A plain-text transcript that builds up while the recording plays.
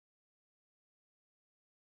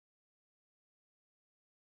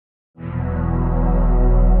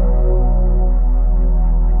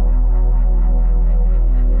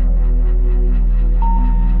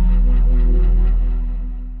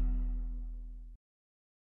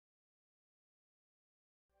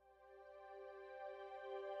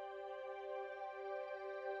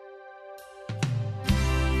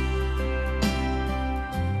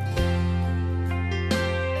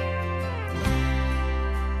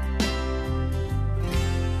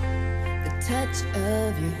touch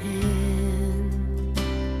of your hand,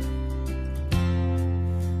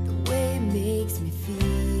 the way it makes me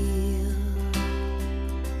feel,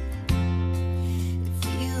 it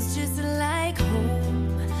feels just like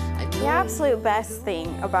home. The absolute best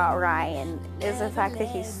thing about Ryan is the fact that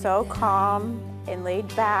he's so calm and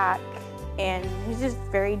laid back, and he's just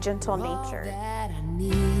very gentle natured.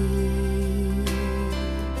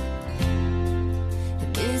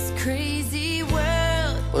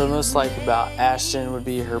 What I most like about Ashtyn would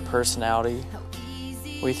be her personality.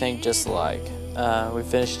 We think just alike. We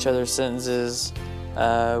finish each other's sentences. We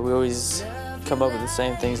always come up with the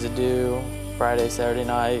same things to do. Friday, Saturday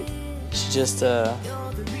night. She's just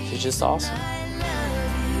awesome.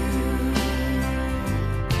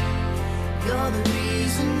 You're the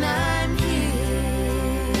reason I'm here.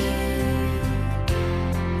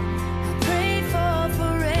 I prayed for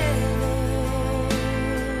forever,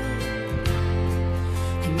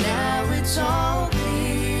 and now it's all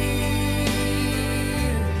clear.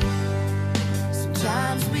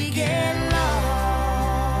 Sometimes we get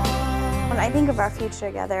lost. When I think of our future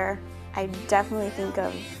together, I definitely think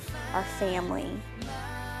of our family.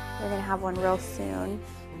 We're gonna have one real soon.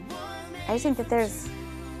 I just think that there's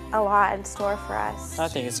a lot in store for us. I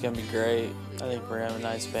think it's gonna be great. I think we're gonna have a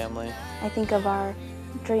nice family. I think of our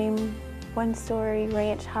dream one-story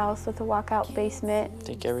ranch house with a walkout basement. I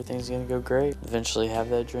think everything's gonna go great. Eventually have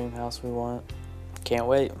that dream house we want. Can't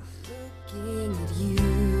wait. Looking at you,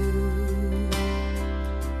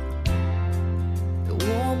 the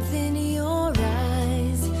warmth in your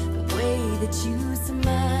eyes, the way that you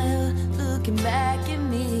smile, looking back at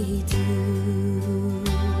me too.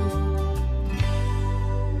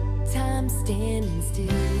 Time standing still.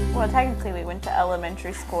 Well, technically we went to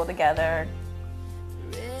elementary school together,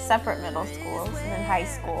 separate middle schools, and then high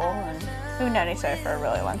school, and we've known each other for a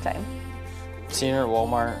really long time. Seen her at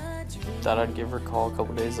Walmart. Thought I'd give her a call a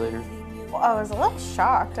couple days later. Well, I was a little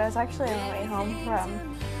shocked. I was actually on my way home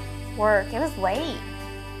from work. It was late.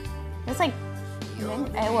 It was like, well,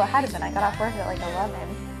 it had to been. I got off work at like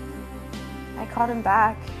 11. I called him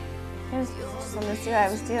back. It was just wanted to see what I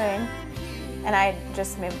was doing. And I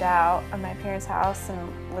just moved out of my parents' house and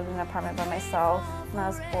lived in an apartment by myself, and I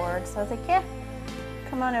was bored. So I was like, yeah,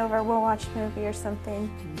 come on over, we'll watch a movie or something.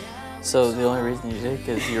 So the only reason you did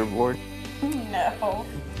because you were bored? No.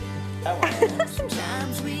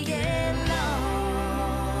 Sometimes we get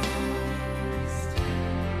lost,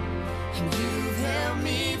 and you've helped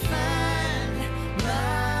me find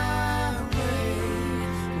my way.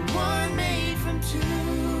 One made from two,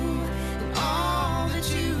 and all that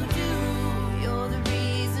you do, you're the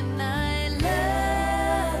reason I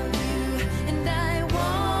love you, and I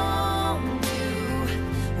want to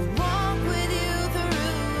walk with you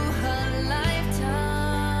through a lifetime.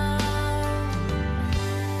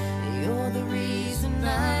 You're the reason I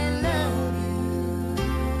love you.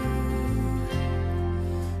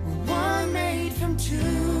 One made from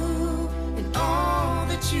two, and all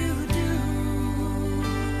that you do.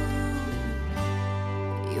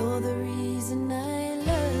 You're the reason I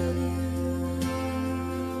love you.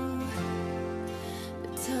 The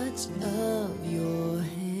touch of your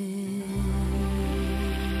hand.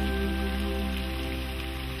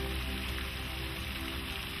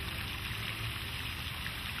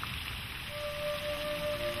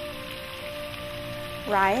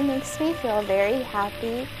 Ryan makes me feel very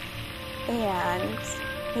happy, and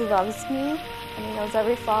he loves me, and he knows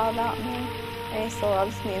every flaw about me, and he still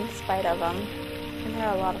loves me in spite of them. And there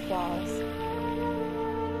are a lot of flaws.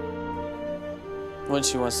 When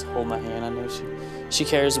she wants to hold my hand, I know she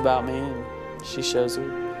cares about me, and she shows it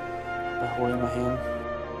by holding my hand.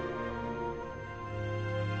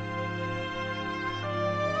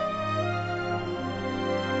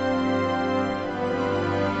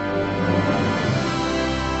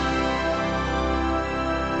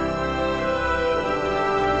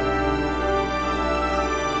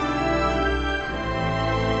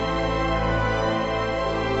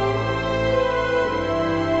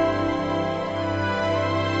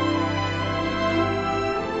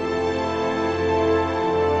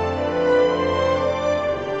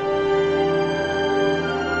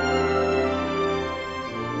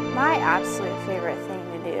 My absolute favorite thing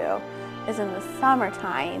to do is in the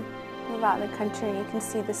summertime. You go out in the country and you can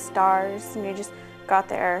see the stars, and you just go out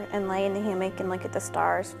there and lay in the hammock and look at the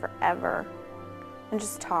stars forever and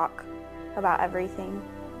just talk about everything.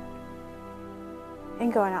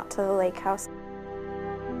 And going out to the lake house.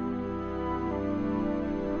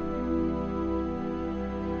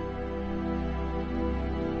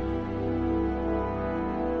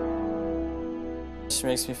 She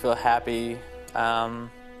makes me feel happy,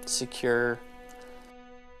 secure.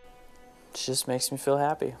 It just makes me feel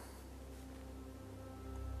happy.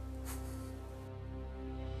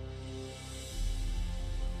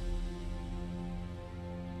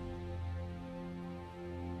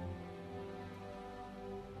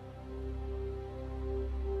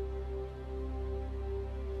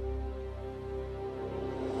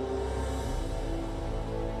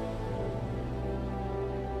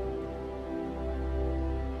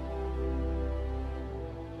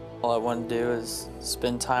 All I wanted to do is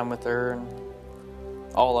spend time with her, and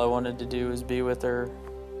all I wanted to do was be with her.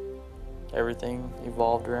 Everything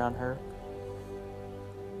evolved around her.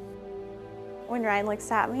 When Ryan looks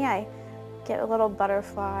at me, I get little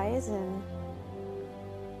butterflies and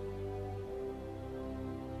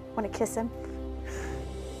want to kiss him.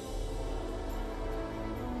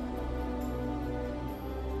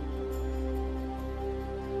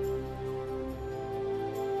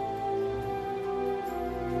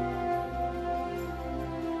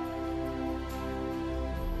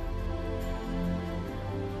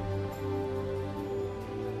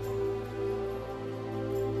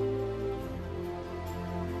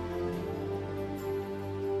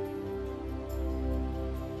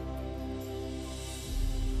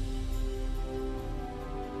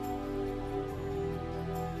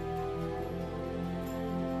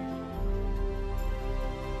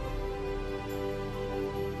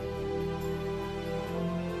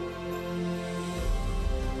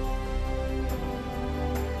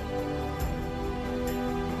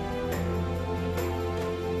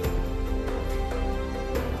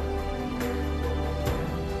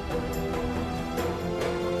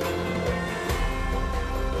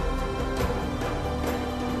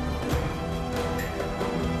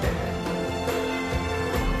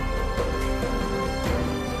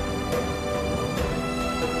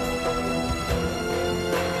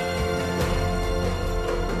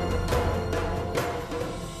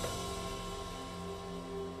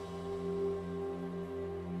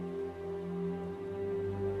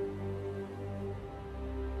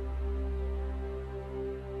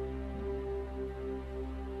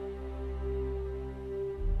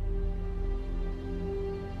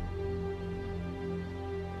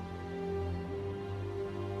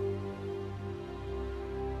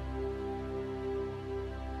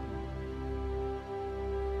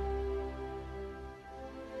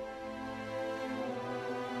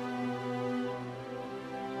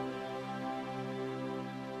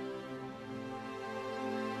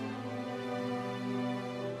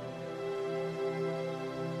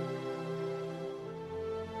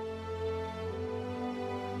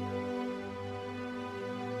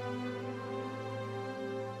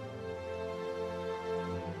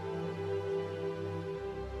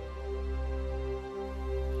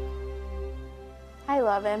 I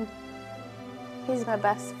love him. He's my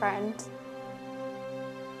best friend.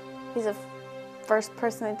 He's the first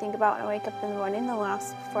person I think about when I wake up in the morning, the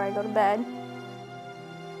last before I go to bed.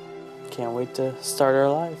 Can't wait to start our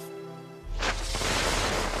life.